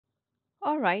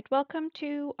All right, welcome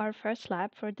to our first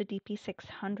lab for the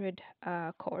DP-600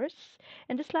 course.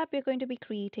 In this lab, we're going to be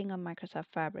creating a Microsoft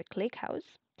Fabric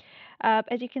Lakehouse.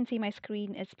 As you can see, my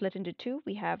screen is split into two.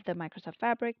 We have the Microsoft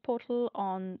Fabric portal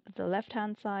on the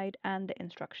left-hand side and the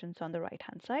instructions on the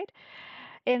right-hand side.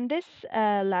 In this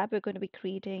lab, we're going to be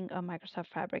creating a Microsoft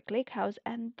Fabric Lakehouse,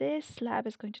 and this lab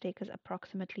is going to take us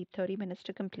approximately 30 minutes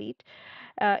to complete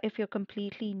if you're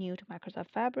completely new to Microsoft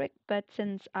Fabric. But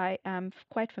since I am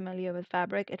quite familiar with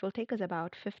Fabric, it will take us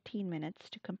about 15 minutes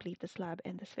to complete this lab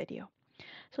in this video.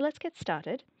 So let's get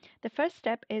started. The first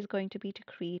step is going to be to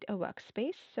create a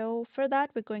workspace. So for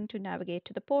that, we're going to navigate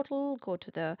to the portal, go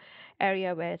to the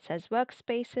area where it says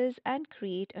workspaces, and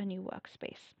create a new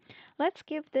workspace. Let's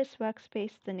give this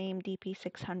workspace the name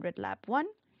DP600 Lab 1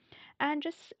 and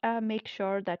just make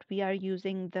sure that we are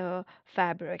using the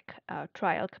Fabric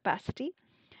trial capacity.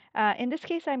 In this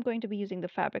case, I'm going to be using the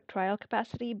Fabric trial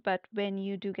capacity, but when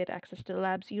you do get access to the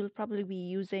labs, you'll probably be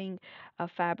using a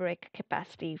Fabric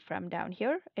capacity from down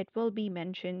here. It will be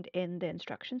mentioned in the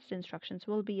instructions. The instructions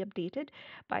will be updated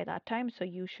by that time, so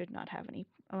you should not have any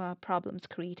problems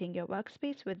creating your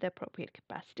workspace with the appropriate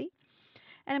capacity.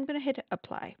 And I'm going to hit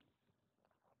apply.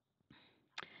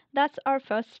 That's our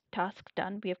first task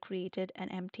done. We have created an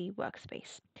empty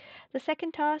workspace. The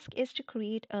second task is to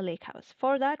create a lakehouse.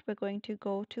 For that, we're going to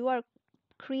go to our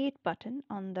create button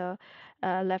on the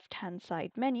left hand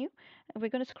side menu. We're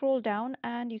going to scroll down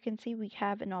and you can see we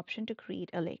have an option to create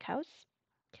a lakehouse.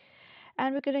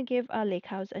 And we're going to give our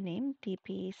lakehouse a name,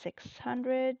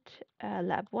 DP600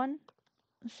 Lab 1,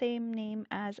 same name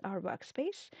as our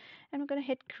workspace. And we're going to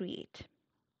hit create.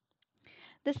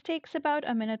 This takes about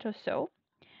a minute or so,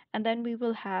 and then we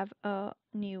will have a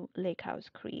new lakehouse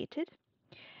created.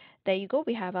 There you go,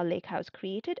 we have our lakehouse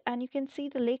created, and you can see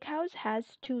the lakehouse has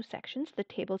two sections, the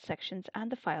table sections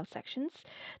and the file sections.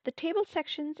 The table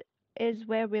sections is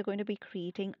where we're going to be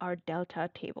creating our delta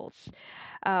tables,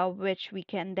 which we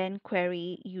can then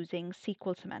query using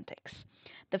SQL semantics.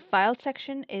 The file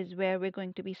section is where we're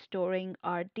going to be storing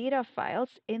our data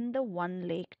files in the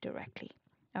OneLake directly.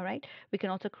 All right, we can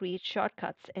also create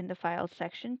shortcuts in the file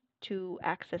section to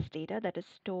access data that is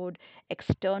stored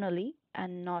externally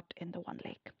and not in the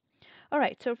OneLake. All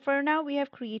right, so for now we have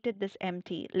created this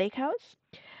empty lakehouse.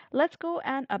 Let's go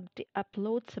and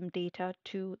upload some data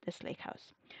to this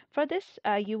lakehouse. For this,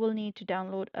 you will need to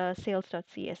download a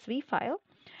sales.csv file.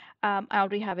 I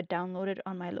already have it downloaded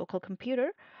on my local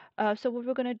computer. So what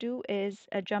we're going to do is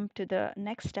jump to the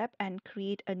next step and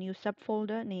create a new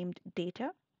subfolder named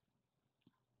data.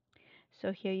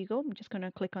 So here you go. I'm just going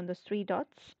to click on those three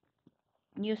dots,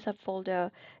 new subfolder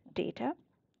data.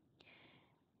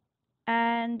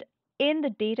 And in the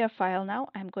data file now,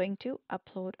 I'm going to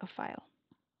upload a file.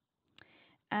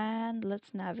 And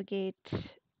let's navigate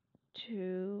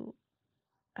to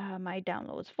my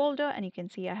downloads folder, and you can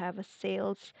see I have a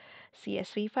sales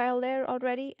CSV file there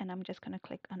already, and I'm just going to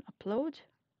click on upload.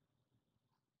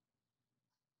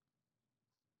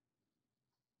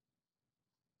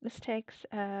 This takes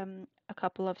a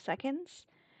couple of seconds,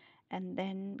 and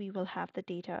then we will have the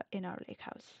data in our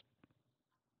lakehouse.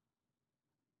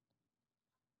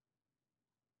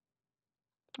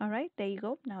 All right, there you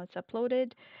go. Now it's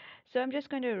uploaded. So I'm just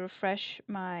going to refresh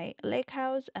my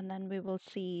lakehouse, and then we will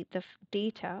see the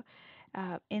data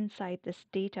inside this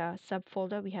data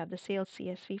subfolder. We have the sales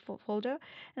CSV folder,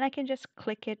 and I can just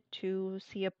click it to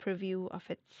see a preview of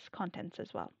its contents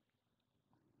as well.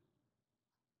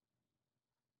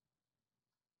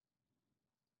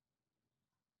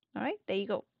 All right, there you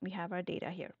go. We have our data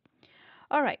here.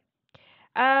 All right.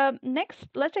 Next,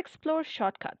 let's explore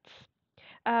shortcuts.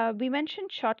 We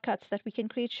mentioned shortcuts, that we can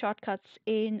create shortcuts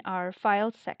in our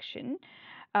file section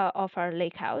of our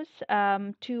lakehouse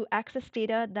to access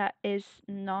data that is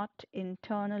not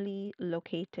internally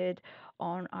located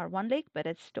on our OneLake, but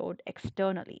it's stored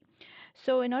externally.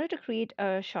 So in order to create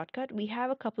a shortcut, we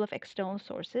have a couple of external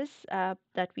sources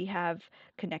that we have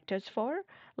connectors for,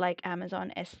 like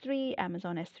Amazon S3,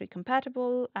 Amazon S3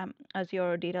 compatible,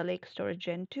 Azure Data Lake Storage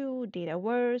Gen 2,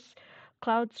 Dataverse,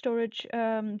 cloud storage,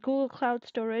 Google Cloud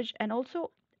Storage, and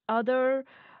also other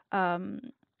um,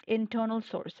 internal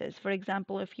sources. For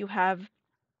example, if you have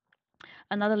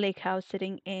another lakehouse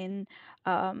sitting in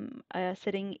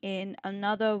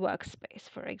another workspace,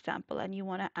 for example, and you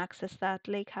want to access that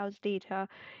lakehouse data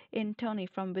internally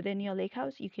from within your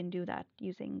lakehouse, you can do that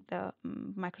using the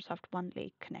Microsoft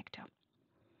OneLake connector.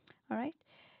 All right.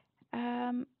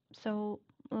 So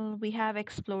we have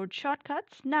explored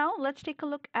shortcuts. Now let's take a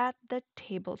look at the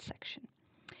table section.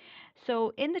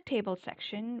 So in the table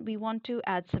section, we want to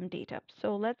add some data.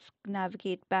 So let's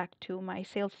navigate back to my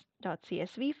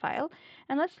sales.csv file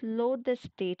and let's load this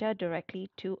data directly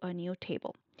to a new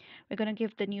table. We're going to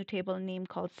give the new table a name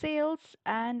called sales,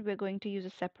 and we're going to use a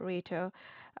separator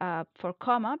for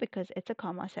comma because it's a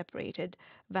comma separated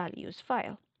values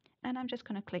file. And I'm just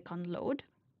going to click on load.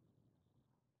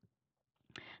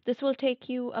 This will take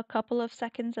you a couple of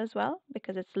seconds as well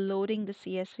because it's loading the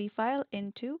CSV file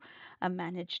into a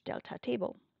managed delta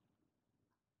table.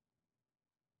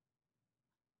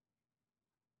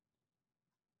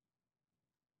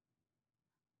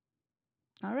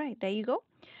 All right, there you go.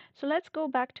 So let's go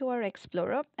back to our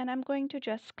Explorer, and I'm going to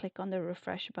just click on the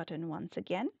refresh button once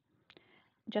again,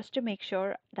 just to make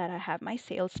sure that I have my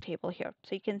sales table here.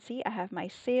 So you can see I have my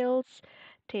sales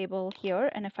table here,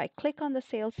 and if I click on the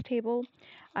sales table,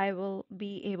 I will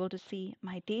be able to see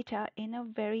my data in a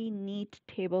very neat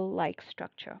table-like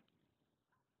structure.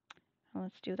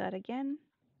 Let's do that again.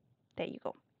 There you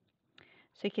go.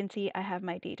 So you can see I have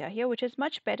my data here, which is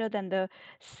much better than the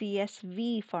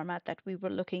CSV format that we were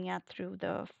looking at through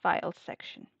the Files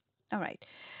section. All right.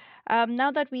 Now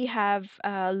that we have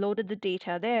loaded the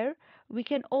data there, we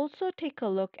can also take a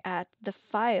look at the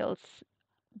files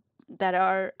that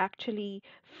are actually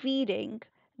feeding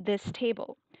this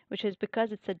table, which is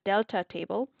because it's a delta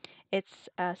table, it's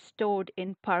stored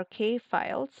in Parquet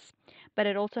files, but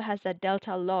it also has a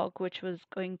delta log, which was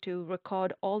going to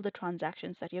record all the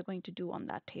transactions that you're going to do on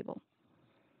that table.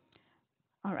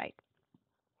 All right.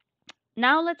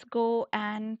 Now let's go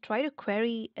and try to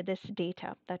query this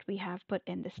data that we have put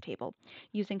in this table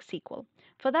using SQL.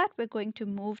 For that, we're going to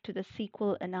move to the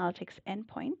SQL Analytics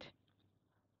endpoint.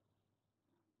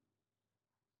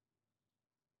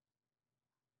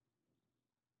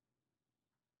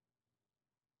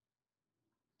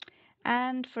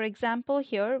 And for example,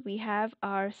 here we have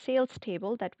our sales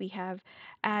table that we have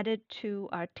added to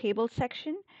our table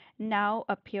section now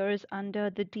appears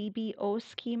under the DBO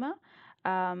schema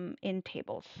in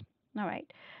tables. All right.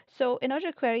 So in order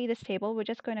to query this table, we're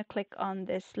just going to click on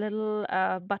this little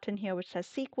button here which says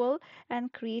SQL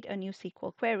and create a new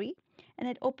SQL query. And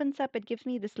it opens up, it gives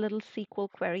me this little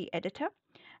SQL query editor.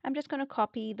 I'm just going to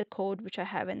copy the code which I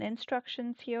have in the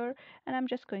instructions here, and I'm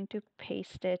just going to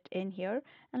paste it in here,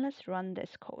 and let's run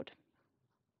this code.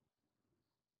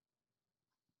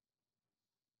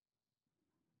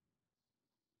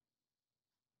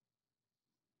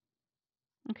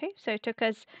 Okay, so it took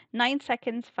us 9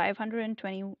 seconds,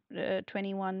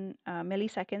 521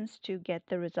 milliseconds to get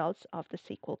the results of the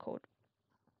SQL code.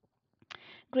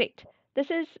 Great. This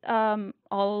is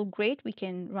all great. We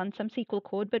can run some SQL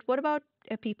code, but what about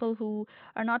people who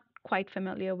are not quite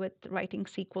familiar with writing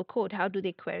SQL code? How do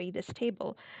they query this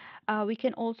table? We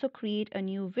can also create a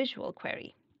new visual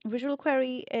query. Visual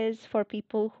query is for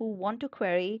people who want to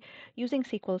query using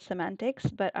SQL semantics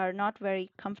but are not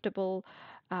very comfortable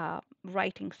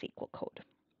writing SQL code.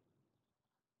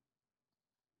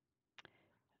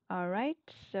 All right,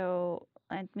 so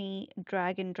let me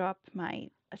drag and drop my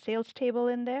sales table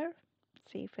in there.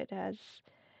 See if it has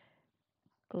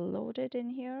loaded in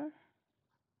here.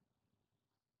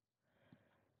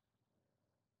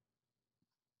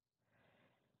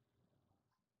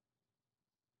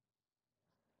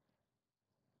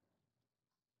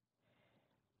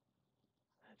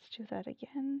 Let's do that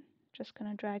again. Just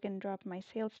gonna drag and drop my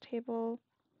sales table.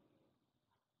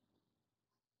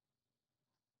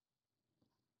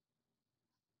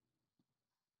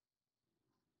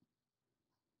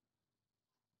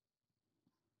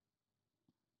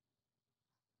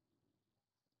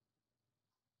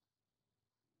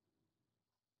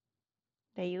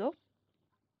 There you go.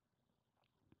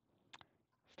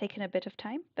 It's taken a bit of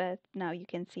time, but now you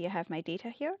can see I have my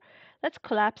data here. Let's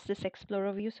collapse this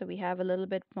Explorer view so we have a little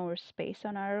bit more space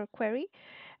on our query.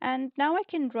 And now I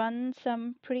can run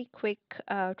some pretty quick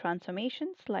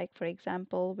transformations. Like for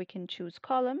example, we can choose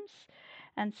columns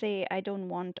and say I don't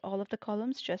want all of the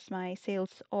columns, just my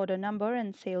sales order number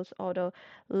and sales order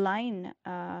line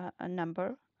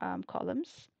number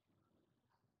columns.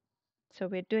 So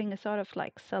we're doing a sort of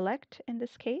like select in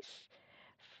this case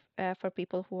for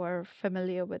people who are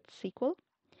familiar with SQL.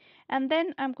 And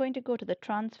then I'm going to go to the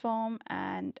transform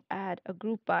and add a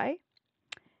group by.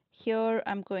 Here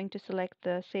I'm going to select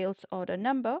the sales order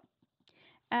number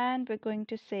and we're going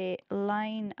to say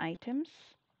line items,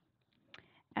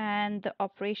 and the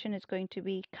operation is going to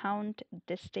be count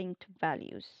distinct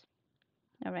values.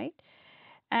 All right.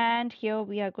 And here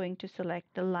we are going to select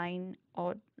the line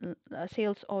or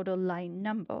sales order line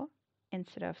number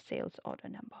instead of sales order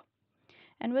number.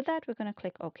 And with that, we're going to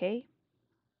click OK.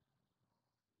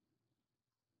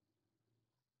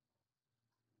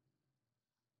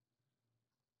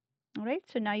 All right,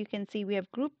 so now you can see we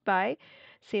have grouped by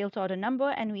sales order number,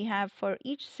 and we have for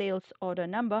each sales order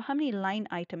number how many line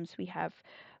items we have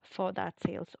for that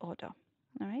sales order.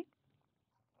 All right.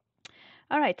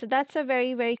 All right, so that's a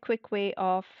very, very quick way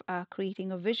of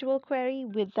creating a visual query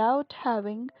without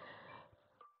having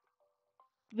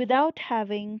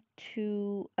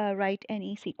to write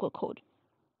any SQL code.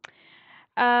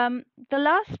 The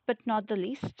last but not the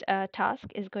least task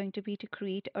is going to be to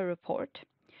create a report.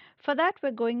 For that,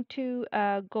 we're going to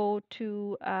go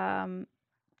to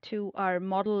our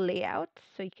model layouts.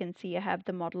 So you can see I have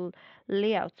the model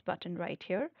layouts button right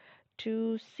here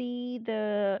to see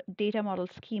the data model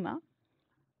schema.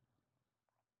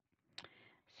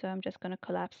 So I'm just going to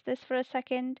collapse this for a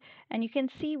second. And you can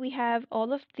see we have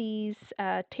all of these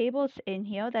tables in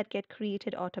here that get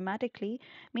created automatically,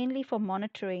 mainly for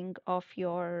monitoring of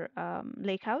your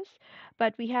Lakehouse.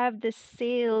 But we have this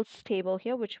sales table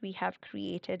here, which we have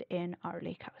created in our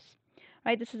Lakehouse.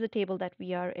 Right, this is a table that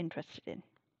we are interested in.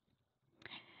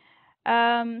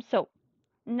 So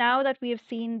now that we have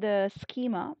seen the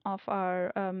schema of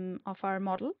our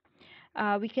model,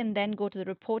 we can then go to the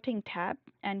reporting tab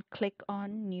and click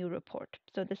on new report.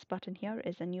 So this button here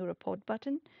is a new report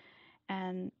button,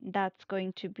 and that's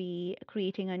going to be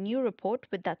creating a new report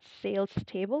with that sales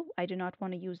table. I do not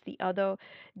want to use the other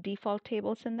default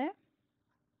tables in there.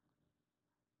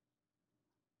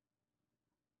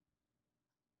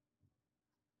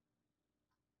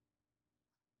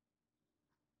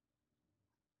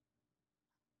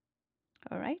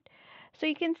 All right. So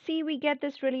you can see we get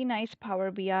this really nice Power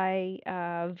BI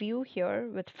view here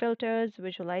with filters,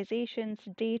 visualizations,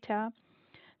 data.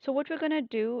 So what we're going to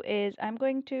do is I'm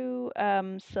going to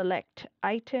select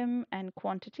item and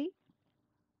quantity.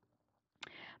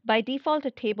 By default,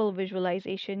 a table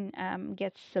visualization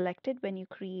gets selected when you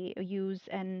use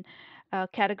an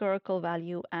categorical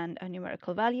value and a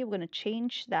numerical value. We're going to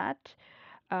change that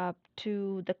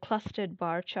to the clustered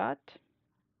bar chart,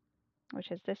 which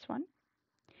is this one.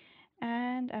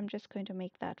 And I'm just going to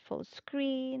make that full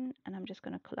screen, and I'm just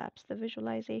going to collapse the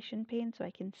visualization pane so I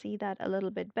can see that a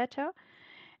little bit better.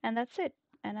 And that's it.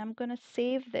 And I'm going to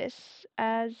save this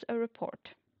as a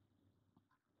report.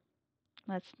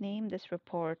 Let's name this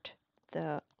report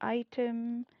the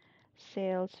item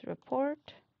sales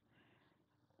report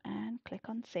and click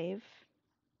on save.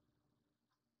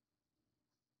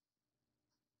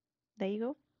 There you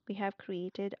go. We have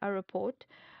created a report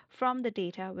from the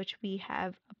data which we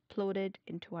have uploaded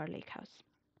into our Lakehouse.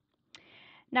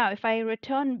 Now, if I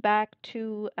return back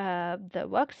to the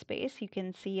workspace, you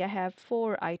can see I have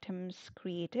 4 items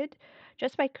created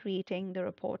just by creating the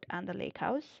report and the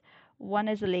Lakehouse. One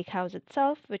is the Lakehouse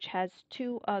itself, which has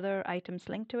 2 other items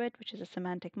linked to it, which is a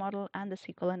semantic model and the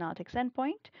SQL Analytics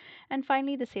endpoint. And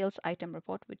finally, the sales item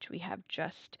report, which we have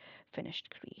just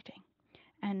finished creating.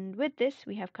 And with this,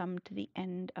 we have come to the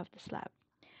end of this lab.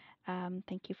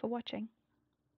 Thank you for watching.